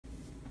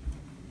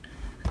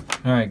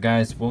Alright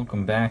guys,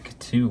 welcome back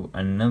to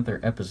another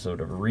episode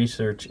of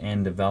Research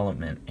and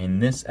Development. In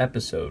this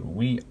episode,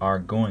 we are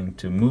going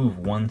to move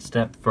one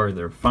step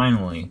further,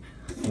 finally,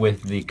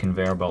 with the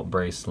conveyor belt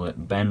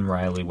bracelet Ben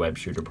Riley Web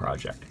Shooter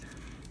project.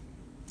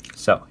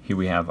 So, here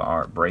we have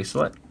our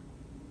bracelet.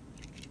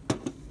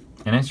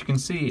 And as you can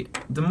see,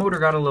 the motor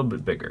got a little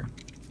bit bigger.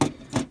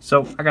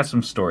 So, I got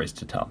some stories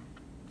to tell.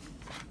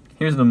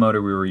 Here's the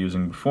motor we were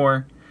using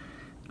before.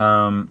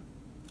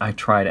 I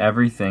tried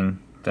everything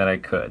that I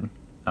could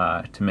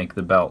to make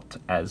the belt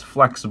as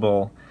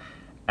flexible,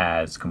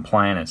 as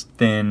compliant, as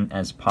thin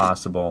as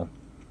possible,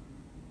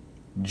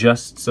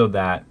 just so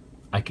that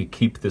I could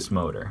keep this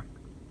motor.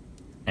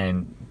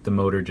 And the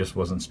motor just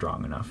wasn't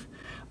strong enough.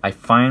 I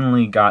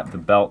finally got the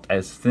belt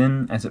as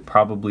thin as it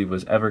probably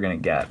was ever going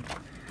to get.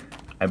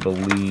 I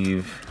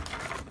believe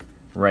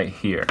right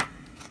here.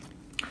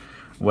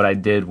 What I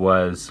did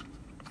was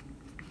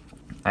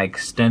I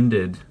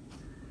extended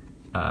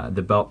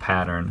the belt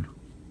pattern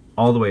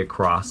all the way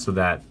across so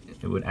that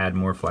it would add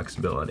more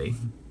flexibility.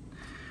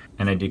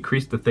 And I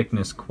decreased the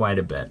thickness quite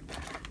a bit.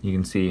 You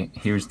can see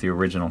here's the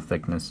original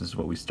thickness, this is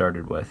what we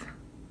started with.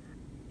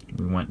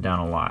 We went down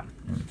a lot.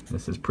 And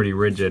this is pretty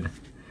rigid,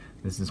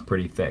 this is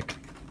pretty thick.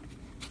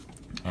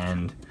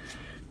 And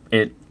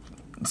it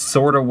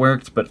sort of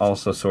worked, but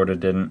also sort of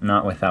didn't,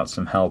 not without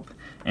some help.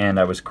 And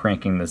I was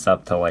cranking this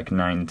up to like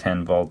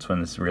 9-10 volts when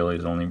this really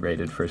is only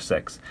rated for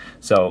 6.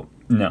 So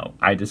no,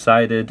 I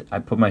decided, I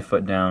put my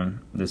foot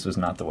down, this was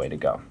not the way to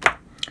go.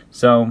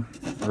 So,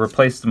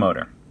 replace the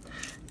motor.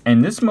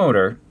 And this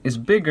motor is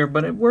bigger,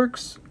 but it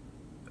works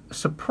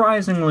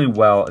surprisingly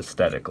well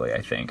aesthetically,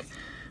 I think.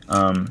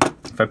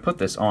 If I put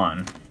this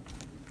on,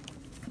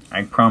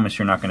 I promise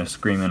you're not going to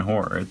scream in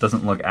horror. It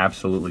doesn't look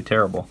absolutely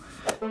terrible.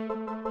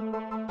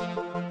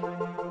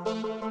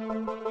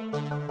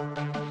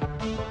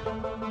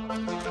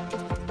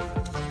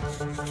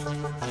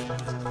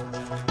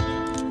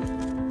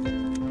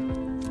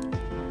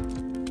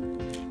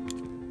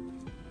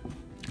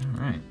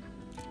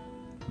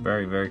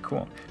 Very, very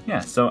cool. Yeah,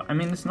 so, I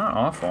mean, it's not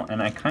awful,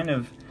 and I kind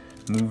of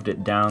moved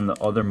it down. The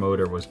other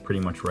motor was pretty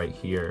much right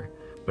here,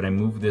 but I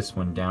moved this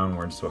one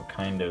downward so it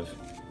kind of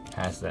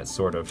has that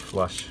sort of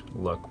flush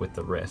look with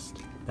the wrist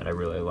that I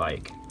really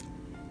like.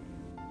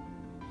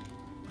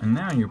 And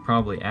now you're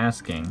probably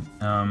asking,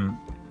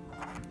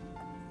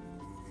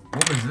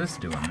 what was this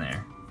doing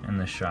there in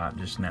the shot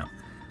just now?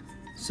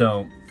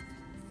 So,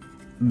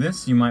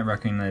 this, you might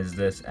recognize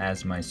this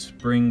as my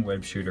spring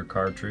web shooter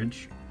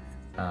cartridge.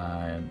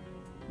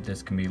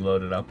 This can be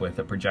loaded up with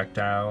a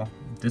projectile.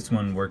 This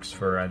one works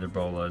for either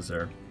bolas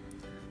or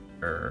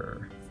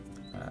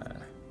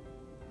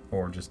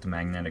just a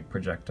magnetic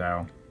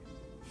projectile.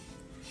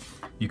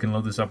 You can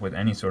load this up with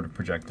any sort of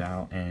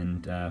projectile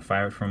and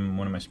fire it from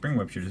one of my spring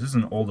web shooters. This is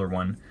an older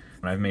one,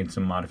 but I've made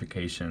some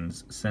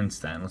modifications since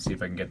then. Let's see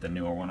if I can get the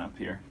newer one up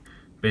here.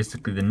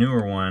 Basically, the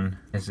newer one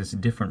has this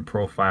different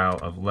profile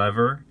of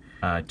lever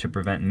to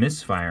prevent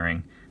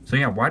misfiring. So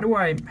yeah, why do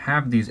I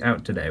have these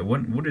out today?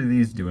 What are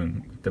these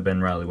doing with the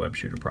Ben Riley Web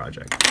Shooter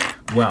project?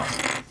 Well,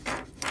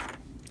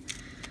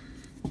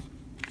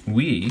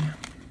 we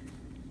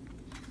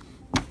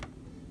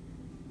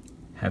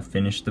have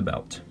finished the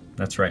belt.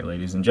 That's right,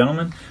 ladies and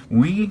gentlemen.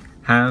 We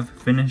have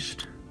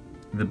finished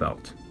the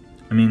belt.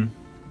 I mean,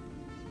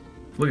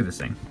 look at this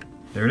thing.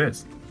 There it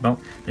is. Belt.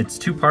 It's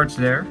 2 parts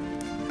there,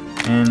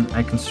 and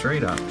I can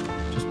straight up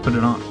just put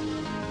it on.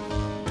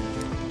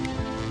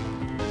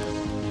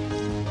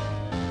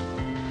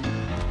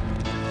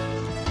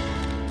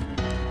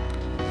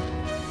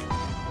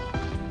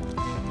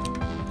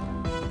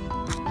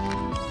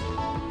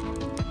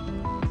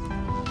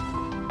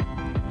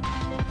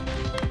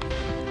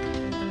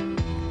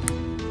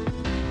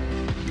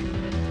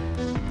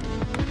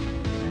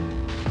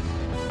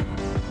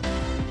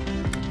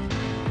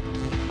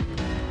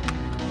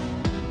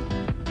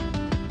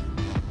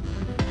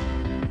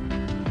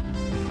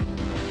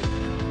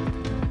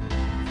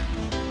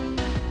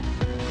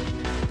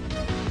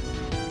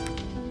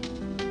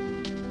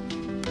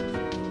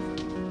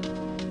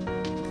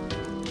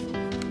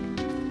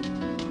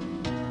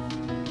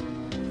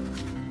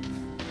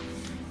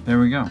 There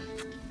we go.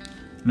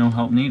 No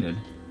help needed.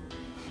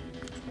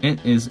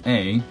 It is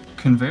a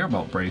conveyor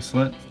belt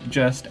bracelet,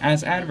 just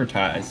as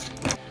advertised.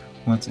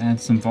 Let's add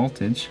some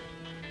voltage.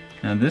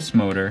 Now this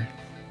motor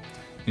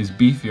is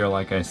beefier,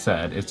 like I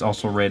said. It's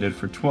also rated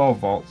for 12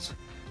 volts.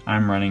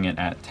 I'm running it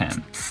at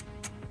 10.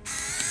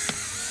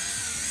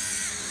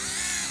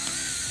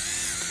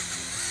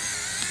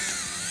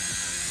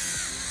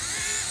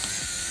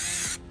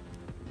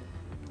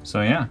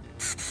 So yeah.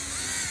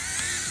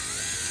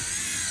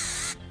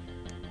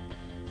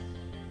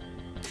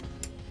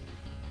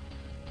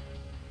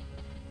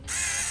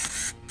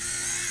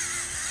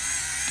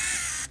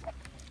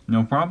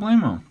 No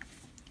problemo.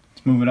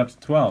 Let's move it up to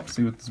 12,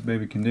 see what this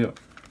baby can do.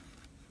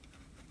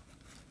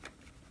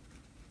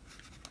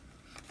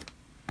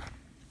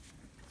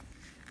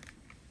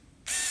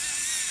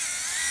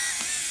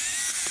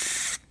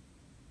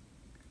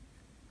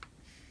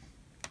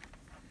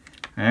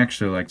 I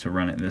actually like to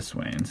run it this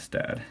way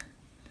instead,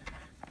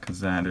 because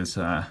that is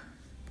so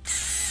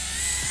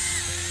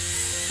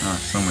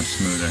much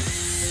smoother.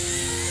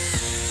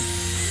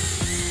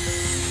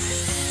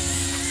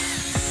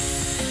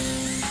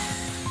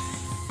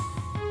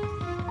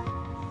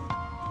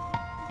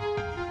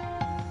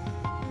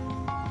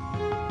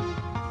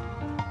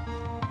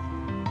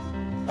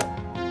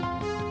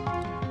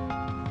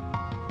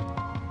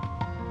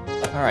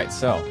 Alright,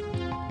 so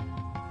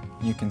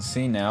you can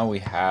see now we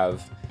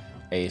have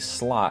a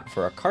slot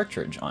for a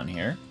cartridge on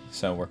here,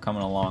 so we're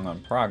coming along on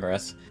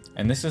progress.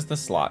 And this is the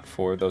slot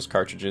for those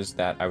cartridges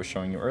that I was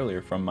showing you earlier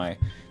from my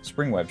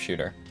spring web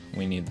shooter.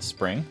 We need the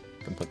spring,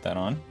 you can put that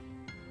on.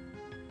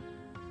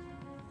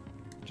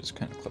 Just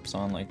kind of clips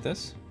on like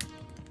this.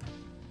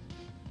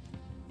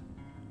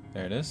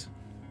 There it is.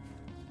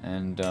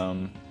 And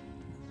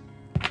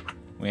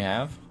we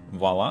have,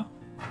 voila,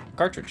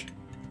 cartridge.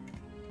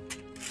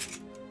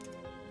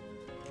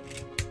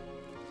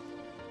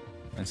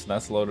 And so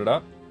that's loaded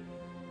up.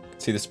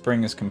 See, the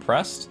spring is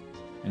compressed,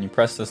 and you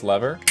press this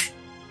lever,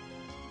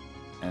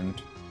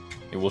 and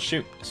it will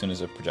shoot as soon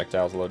as a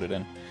projectile is loaded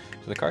in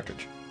to the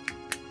cartridge.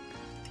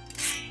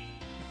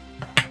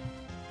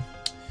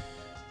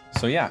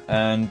 So yeah,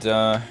 and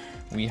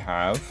we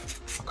have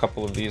a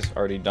couple of these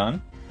already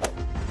done.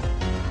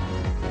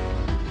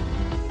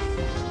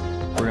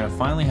 We're gonna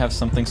finally have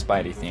something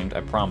Spidey themed,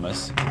 I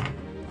promise.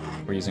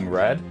 We're using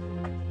red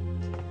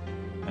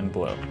and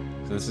blue.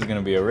 So this is going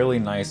to be a really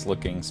nice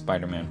looking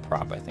Spider-Man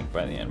prop, I think,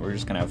 by the end. We're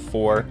just going to have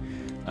 4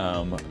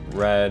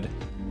 red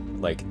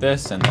like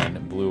this, and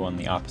then blue on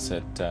the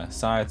opposite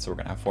side. So we're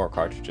going to have 4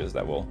 cartridges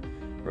that will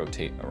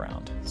rotate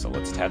around. So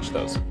let's attach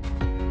those.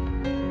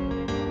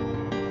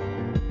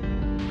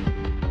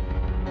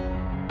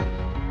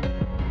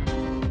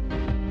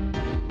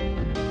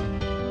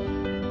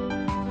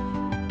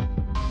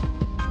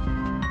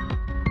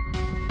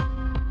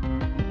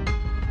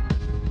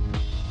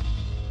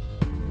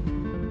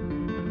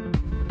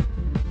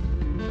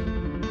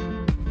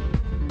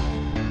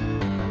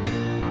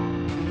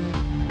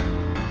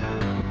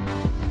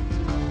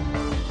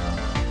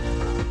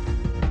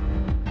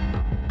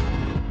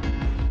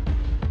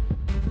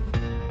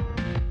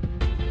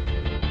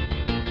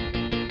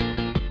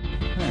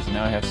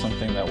 Now I have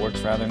something that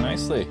works rather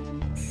nicely.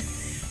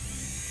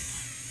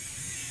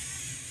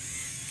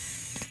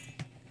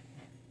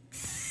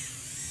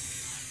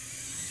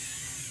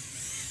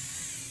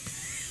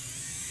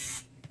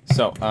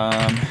 So,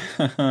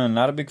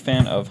 not a big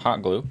fan of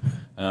hot glue,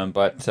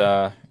 but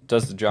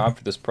does the job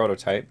for this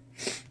prototype.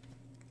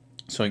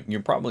 So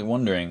you're probably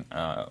wondering,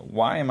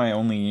 why am I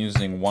only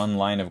using 1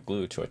 line of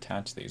glue to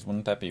attach these?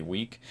 Wouldn't that be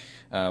weak?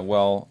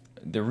 Well,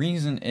 the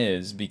reason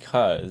is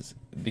because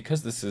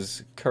this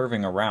is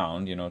curving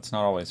around, you know, it's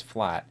not always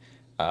flat.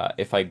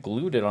 If I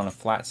glued it on a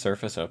flat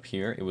surface up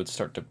here, it would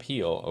start to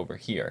peel over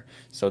here.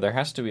 So there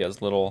has to be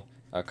as little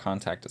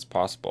contact as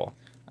possible.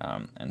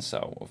 And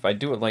so if I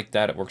do it like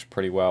that, it works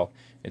pretty well.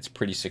 It's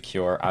pretty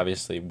secure.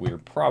 Obviously, we're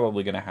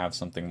probably going to have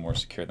something more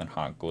secure than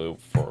hot glue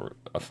for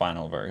a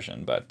final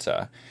version, but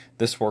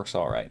this works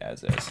all right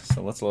as is.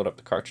 So let's load up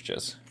the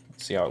cartridges.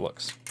 Let's see how it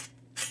looks.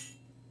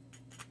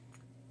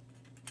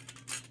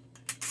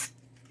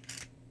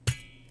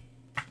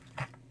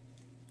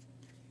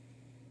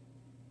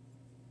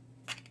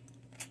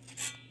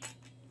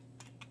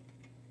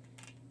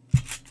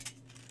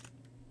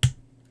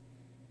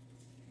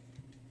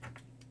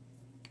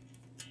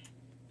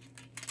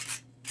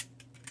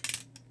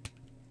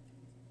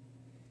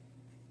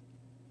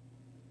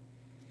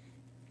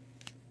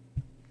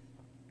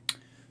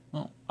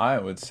 Well, I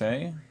would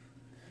say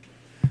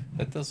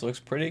that this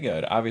looks pretty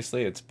good.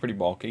 Obviously, it's pretty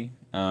bulky.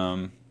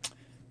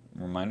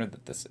 Reminder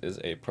that this is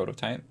a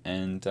prototype,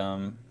 and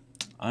I'm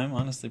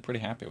honestly pretty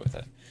happy with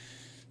it.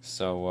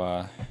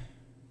 So,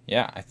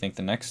 yeah, I think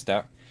the next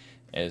step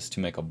is to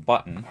make a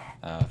button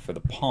for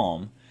the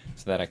palm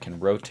so that I can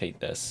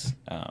rotate this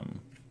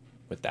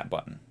with that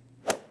button.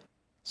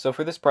 So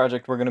for this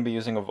project, we're going to be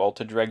using a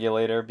voltage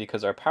regulator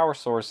because our power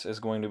source is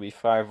going to be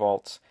 5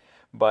 volts,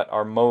 but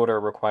our motor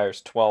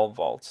requires 12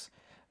 volts.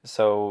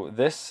 So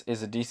this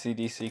is a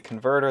DC-DC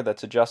converter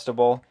that's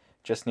adjustable.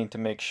 Just need to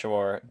make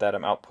sure that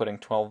I'm outputting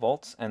 12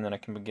 volts, and then I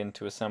can begin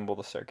to assemble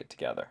the circuit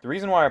together. The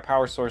reason why our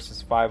power source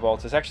is 5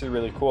 volts is actually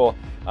really cool.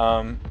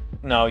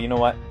 No, you know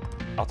what?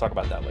 I'll talk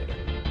about that later.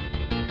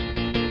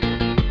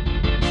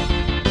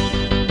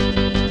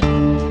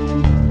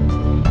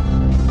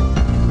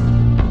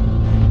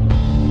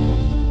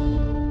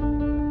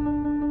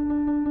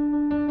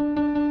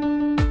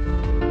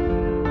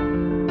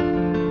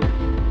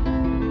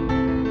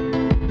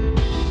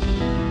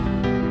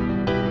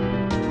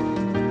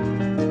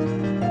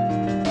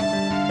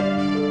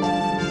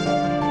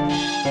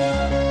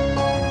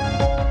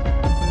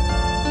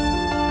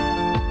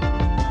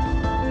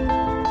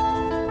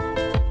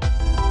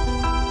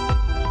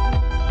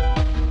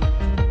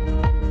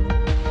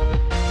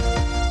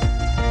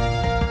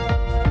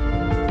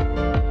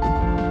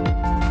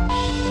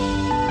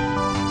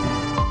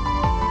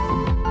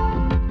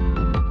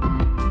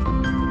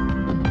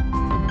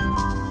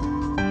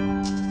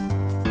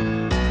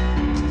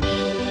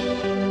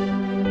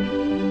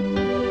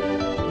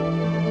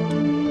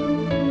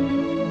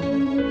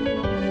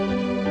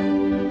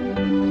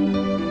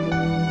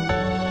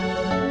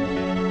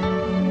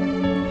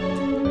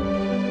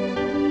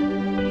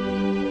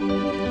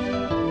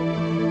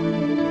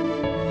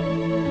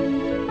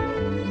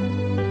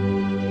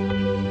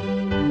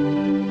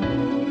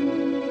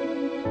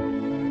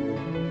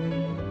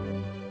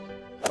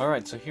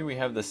 so here we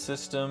have the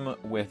system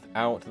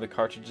without the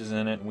cartridges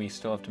in it. We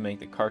still have to make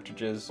the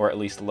cartridges, or at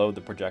least load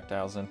the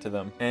projectiles into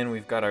them. And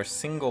we've got our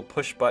single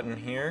push button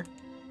here.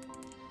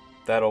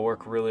 That'll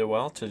work really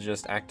well to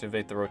just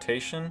activate the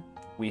rotation.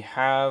 We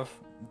have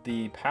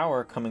the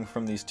power coming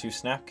from these two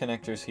snap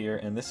connectors here,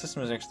 and this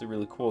system is actually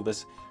really cool.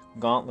 This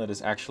gauntlet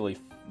is actually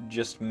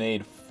just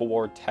made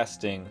for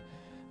testing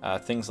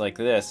things like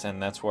this,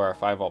 and that's where our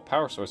 5-volt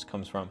power source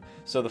comes from.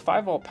 So the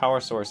 5-volt power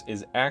source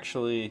is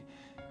actually,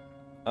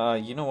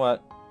 you know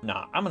what?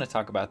 Nah, I'm gonna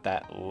talk about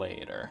that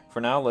later.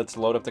 For now, let's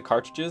load up the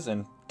cartridges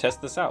and test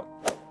this out.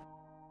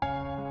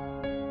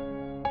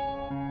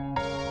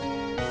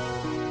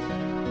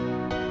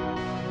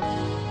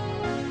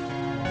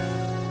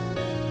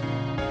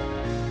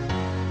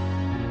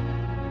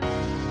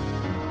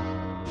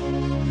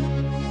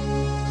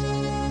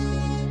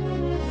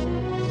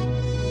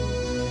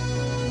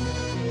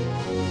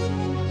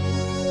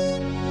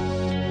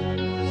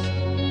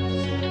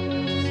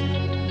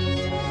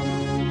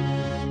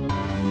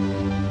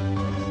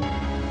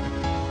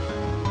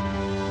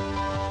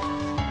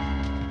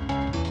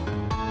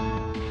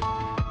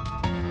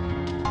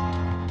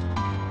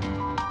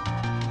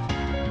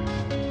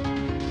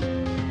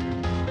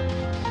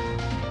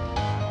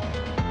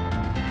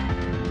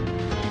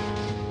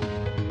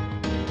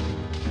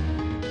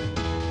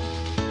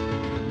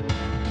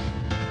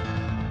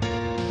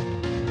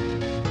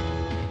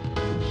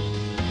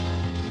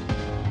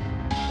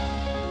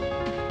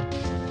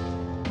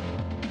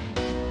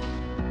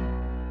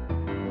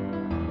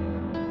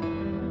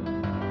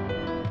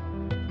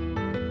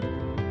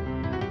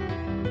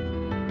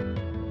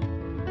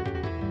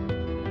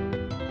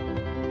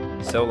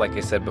 So like I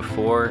said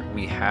before,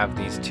 we have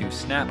these two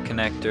snap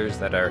connectors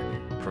that are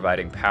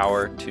providing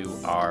power to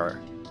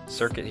our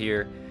circuit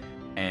here,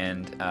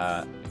 and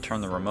turn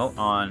the remote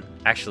on.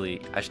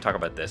 Actually, I should talk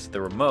about this. The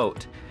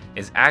remote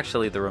is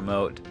actually the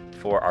remote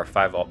for our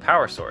 5-volt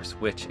power source,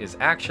 which is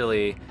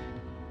actually,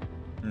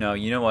 no,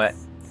 you know what?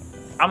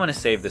 I'm gonna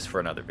save this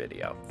for another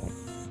video.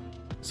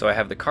 So I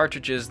have the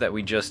cartridges that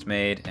we just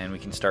made, and we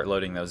can start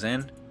loading those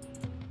in.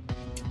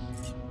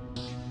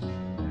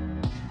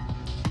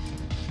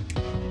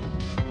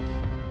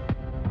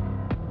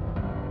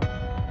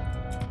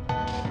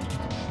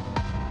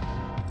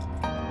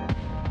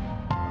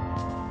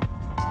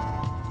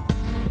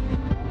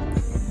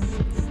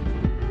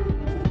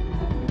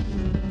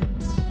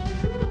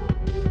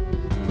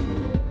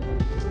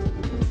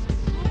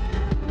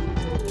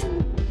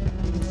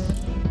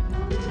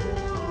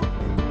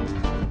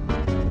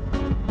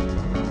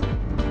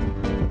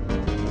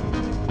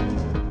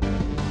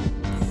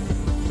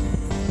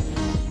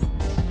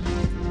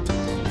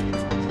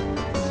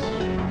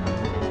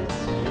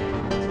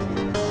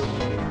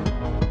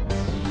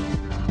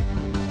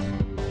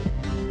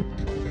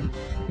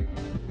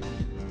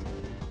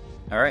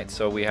 Alright,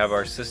 so we have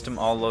our system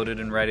all loaded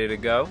and ready to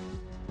go,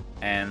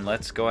 and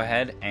let's go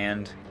ahead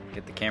and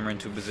get the camera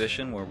into a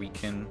position where we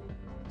can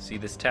see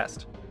this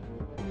test.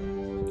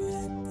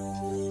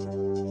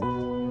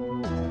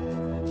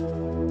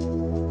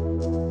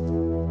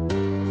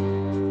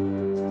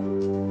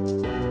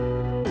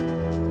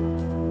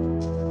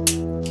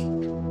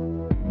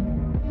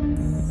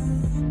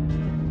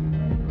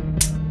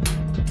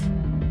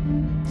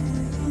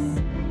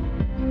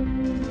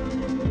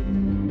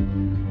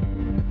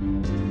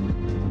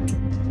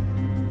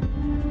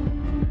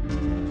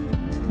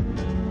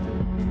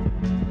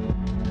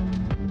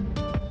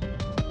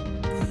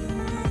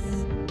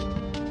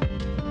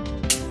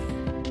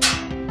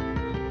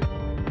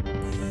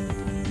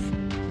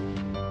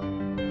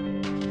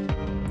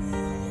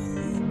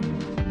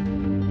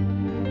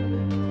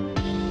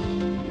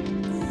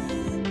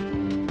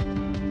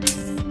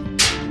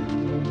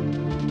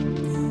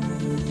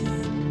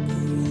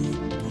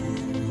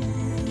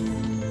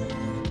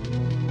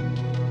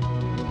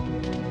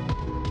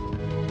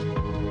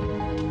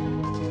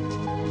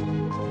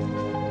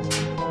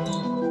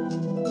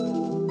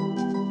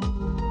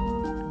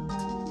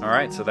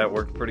 Alright, so that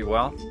worked pretty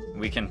well.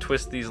 We can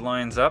twist these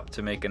lines up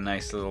to make a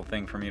nice little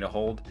thing for me to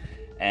hold.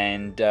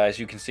 And as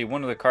you can see,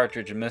 one of the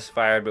cartridges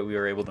misfired, but we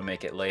were able to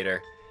make it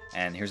later.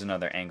 And here's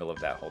another angle of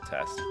that whole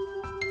test.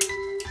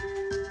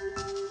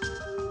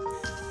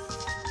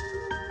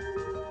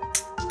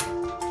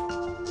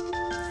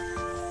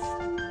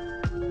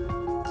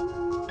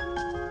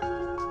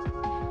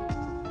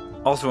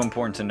 Also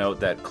important to note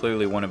that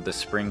clearly one of the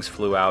springs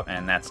flew out,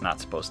 and that's not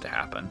supposed to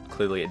happen.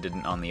 Clearly it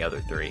didn't on the other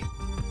three.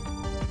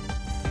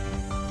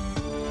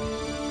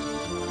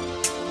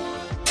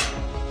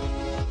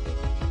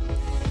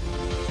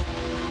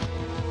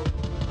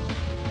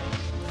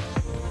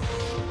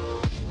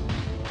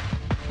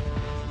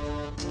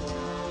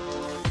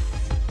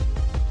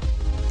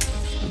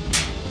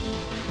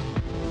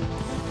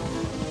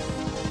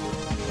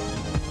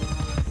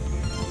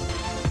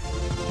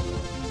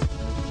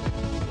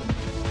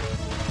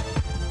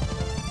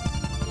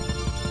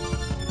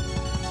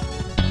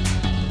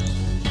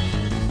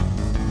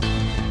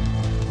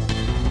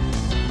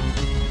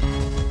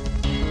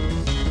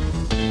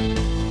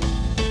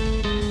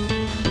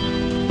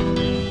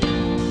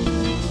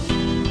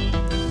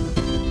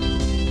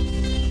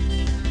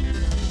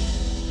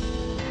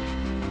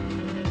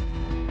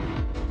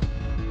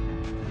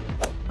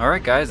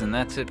 Alright guys, and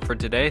that's it for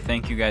today.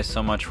 Thank you guys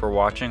so much for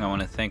watching. I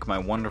want to thank my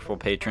wonderful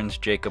patrons,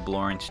 Jacob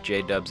Lawrence,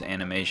 J-Dubs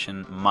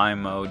Animation,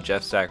 Mimo,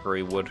 Jeff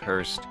Zachary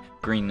Woodhurst,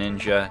 Green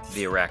Ninja,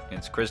 The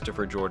Arachnids,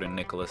 Christopher Jordan,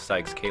 Nicholas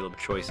Sykes, Caleb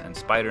Choice, and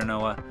Spider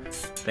Noah.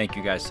 Thank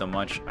you guys so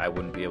much. I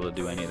wouldn't be able to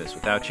do any of this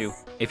without you.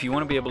 If you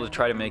want to be able to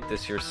try to make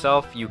this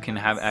yourself, you can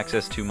have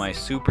access to my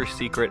super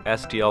secret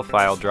STL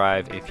file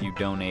drive if you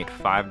donate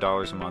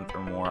 $5 a month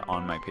or more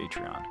on my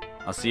Patreon.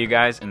 I'll see you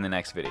guys in the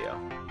next video.